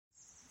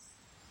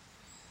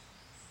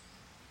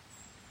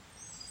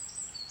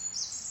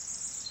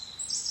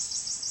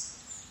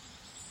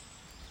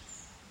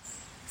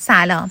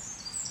سلام.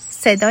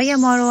 صدای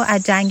ما رو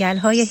از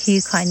جنگل‌های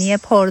هیرکانی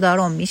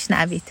پردارم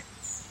میشنوید.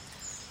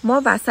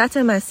 ما وسط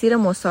مسیر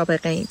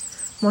مسابقه ایم.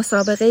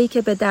 مسابقه ای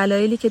که به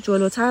دلایلی که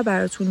جلوتر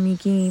براتون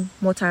میگیم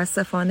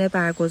متاسفانه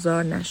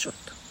برگزار نشد.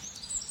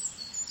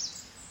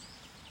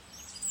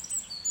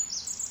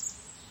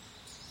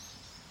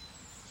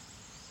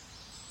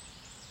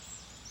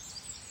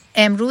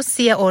 امروز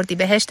 30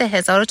 اردیبهشت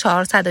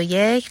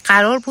 1401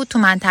 قرار بود تو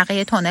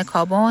منطقه تونه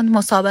کابون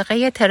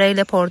مسابقه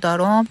تریل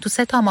پردارم تو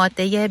 3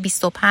 ماده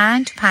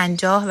 25,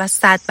 50 و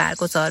 100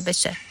 برگزار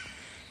بشه.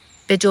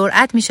 به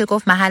جرئت میشه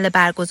گفت محل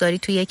برگزاری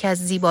تو یکی از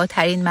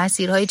زیباترین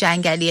مسیرهای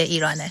جنگلی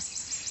ایرانه.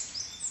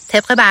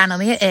 طبق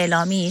برنامه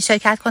اعلامی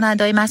شرکت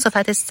کننده‌های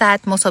مسافت 100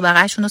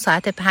 مسابقهشون رو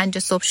ساعت 5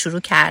 صبح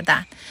شروع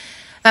کردن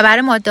و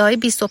برای ماده‌های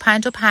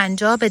 25 و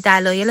 50 به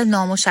دلایل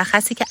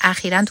نامشخصی که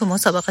اخیراً تو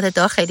مسابقات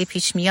داخلی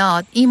پیش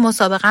میاد، این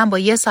مسابقه هم با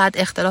 1 ساعت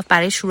اختلاف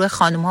برای شروع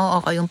خانم‌ها و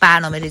آقایون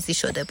برنامه‌ریزی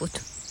شده بود.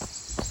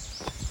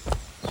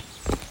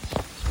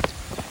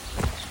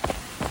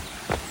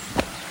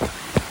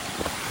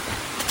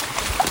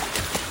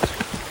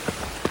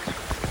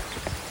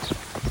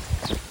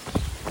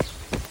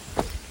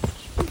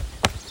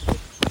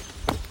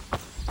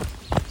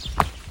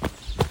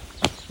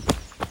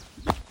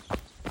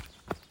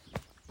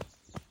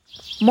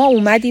 ما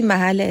اومدیم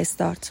محل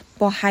استارت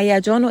با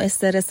هیجان و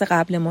استرس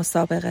قبل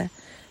مسابقه.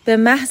 به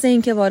محض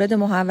اینکه وارد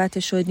محوطه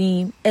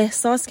شدیم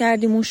احساس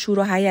کردیم اون شور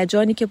و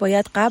هیجانی که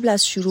باید قبل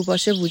از شروع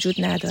باشه وجود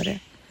نداره.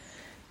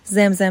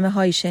 زمزمه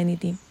هایی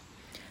شنیدیم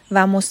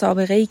و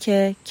مسابقه‌ای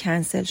که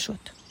کنسل شد.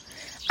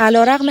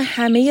 علیرغم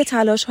همه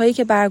تلاش هایی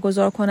که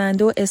برگزار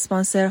کننده و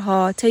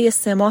اسپانسرها طی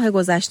 3 ماه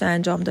گذشته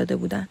انجام داده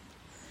بودند.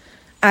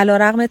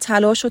 علیرغم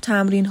تلاش و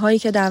تمرین هایی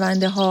که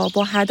دونده ها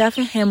با هدف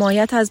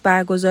حمایت از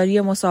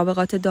برگزاری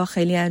مسابقات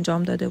داخلی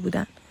انجام داده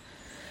بودند.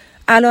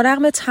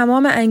 علیرغم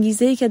تمام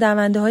انگیزه‌ای که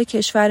دونده های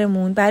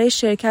کشورمون برای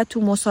شرکت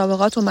تو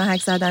مسابقات و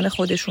محک زدن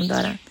خودشون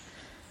دارن.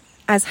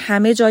 از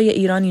همه جای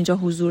ایران اینجا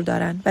حضور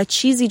دارن و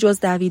چیزی جز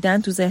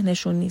دویدن تو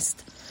ذهنشون نیست.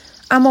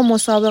 اما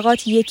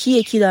مسابقات یکی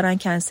یکی دارن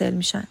کنسل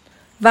میشن.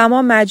 و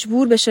ما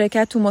مجبور به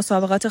شرکت تو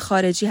مسابقات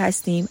خارجی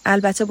هستیم.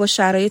 البته با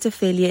شرایط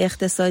فعلی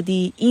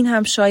اقتصادی این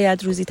هم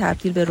شاید روزی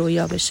تبدیل به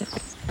رویا بشه.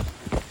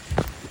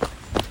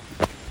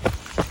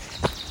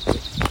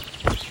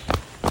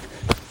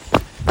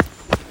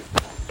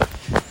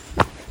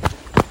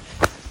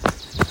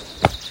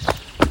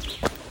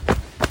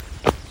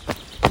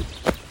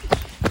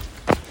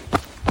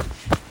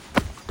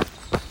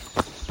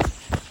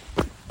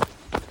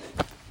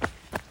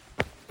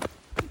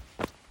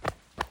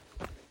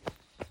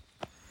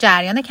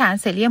 جریان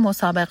کنسلی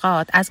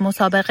مسابقات از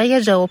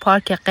مسابقه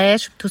ژئوپارک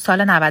قشم تو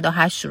سال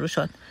 98 شروع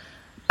شد.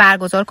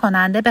 برگزار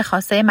کننده به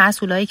خواسته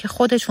مسئولایی که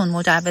خودشون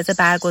مجوز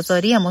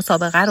برگزاری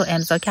مسابقه رو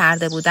امضا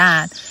کرده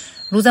بودن،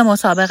 روز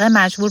مسابقه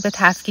مجبور به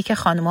تفکیک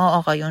خانم‌ها و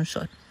آقایون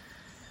شد.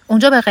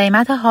 اونجا به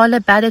قیمت حال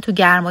بد تو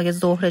گرمای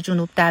ظهر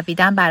جنوب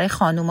دویدن برای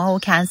خانم‌ها و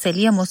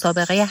کنسلی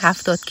مسابقه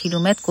 70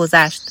 کیلومتر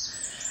گذشت.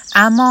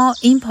 اما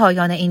این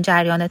پایان این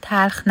جریان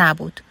تلخ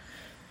نبود.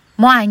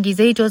 ما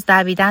انگیزه‌ای جز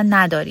دویدن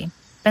نداریم.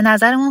 به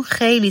نظرمون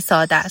خیلی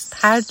ساده است.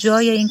 هر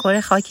جای این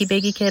کره خاکی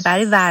بگی که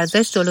برای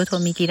ورزش جلوتو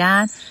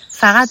میگیرن،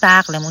 فقط به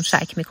عقلمون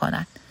شک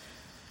میکنن.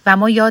 و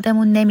ما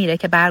یادمون نمیره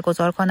که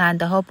برگزار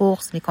کننده ها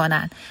بغض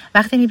میکنن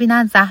وقتی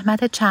میبینن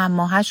زحمت چند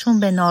ماهشون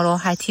به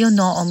ناراحتی و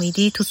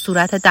ناامیدی تو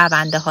صورت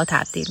دونده ها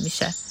تبدیل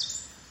میشه.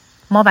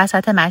 ما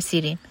وسط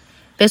مسیریم.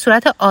 به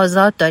صورت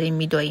آزاد داریم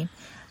میدویم.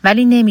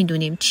 ولی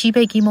نمیدونیم چی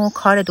بگیم و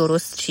کار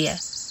درست چیه.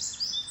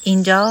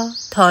 اینجا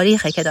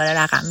تاریخه که داره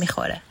رقم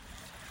میخوره.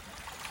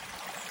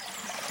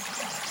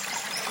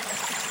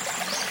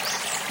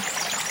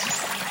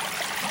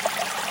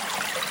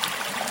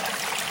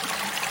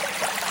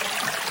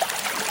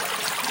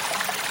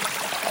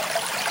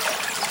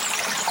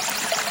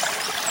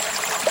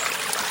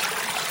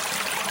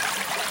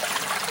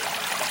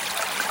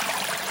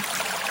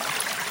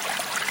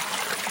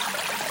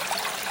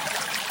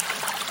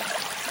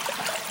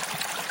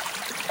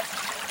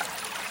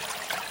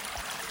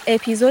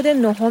 اپیزود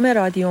 9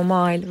 رادیو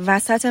مایل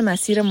وسط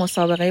مسیر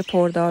مسابقه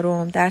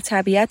پردارم در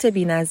طبیعت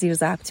بی‌نظیر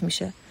ضبط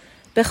میشه.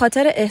 به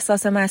خاطر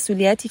احساس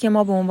مسئولیتی که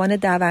ما به عنوان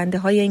دونده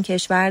های این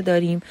کشور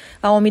داریم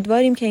و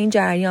امیدواریم که این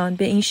جریان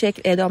به این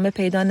شکل ادامه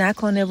پیدا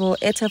نکنه و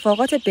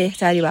اتفاقات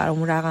بهتری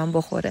برامون رقم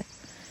بخوره.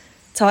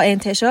 تا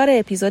انتشار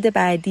اپیزود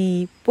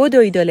بعدی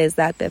بدوید و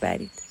لذت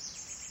ببرید.